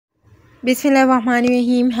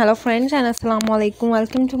Bismillahirrahmanirrahim. Hello friends and assalamu alaikum.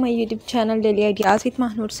 Welcome to my YouTube channel Daily Ideas with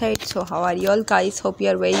Mahnoor Said. So how are you all guys? Hope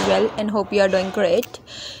you are very well and hope you are doing great.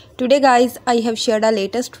 Today guys, I have shared a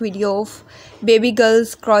latest video of baby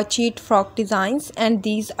girls crochet frock designs, and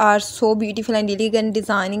these are so beautiful and elegant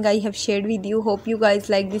designing I have shared with you. Hope you guys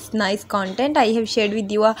like this nice content. I have shared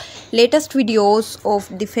with you a latest videos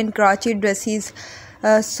of different crochet dresses.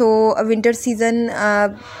 Winter season's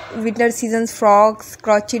frocks,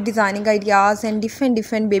 crochet designing ideas, and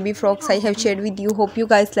different baby frocks I have shared with you. Hope you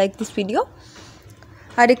guys like this video.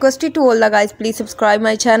 I request you to all the guys, please subscribe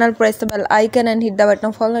my channel, press the bell icon and hit the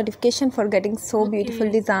button for notification for getting so beautiful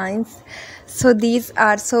designs. So these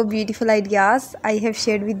are so beautiful ideas I have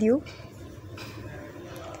shared with you.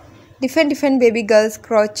 Different baby girls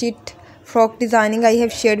crochet frock designing I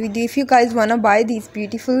have shared with you. If you guys wanna buy these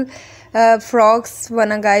beautiful frocks,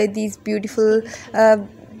 wanna buy these beautiful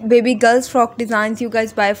baby girls frock designs, you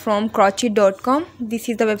guys buy from crochet.com. This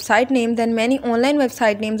is the website name. Then many online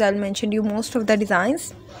website names I'll mention you most of the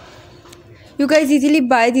designs. You guys easily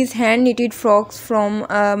buy these hand knitted frocks from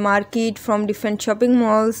market, from different shopping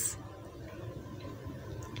malls.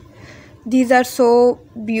 These are so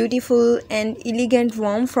beautiful and elegant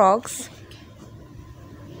warm frocks.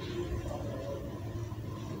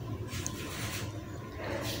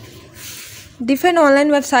 Different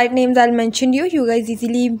online website names I'll mention you. You guys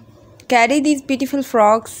easily carry these beautiful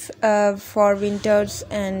frocks for winters,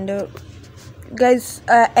 and guys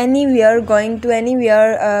going to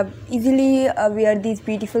anywhere easily wear these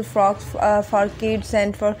beautiful frocks for kids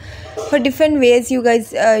and for different ways. You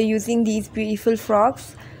guys using these beautiful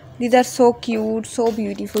frocks. These are so cute, so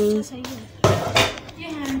beautiful.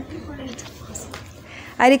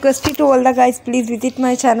 I request you to all the guys, please visit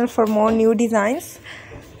my channel for more new designs.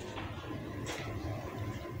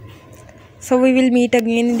 So we will meet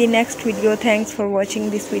again in the next video. Thanks for watching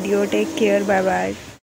this video. Take care. Bye bye.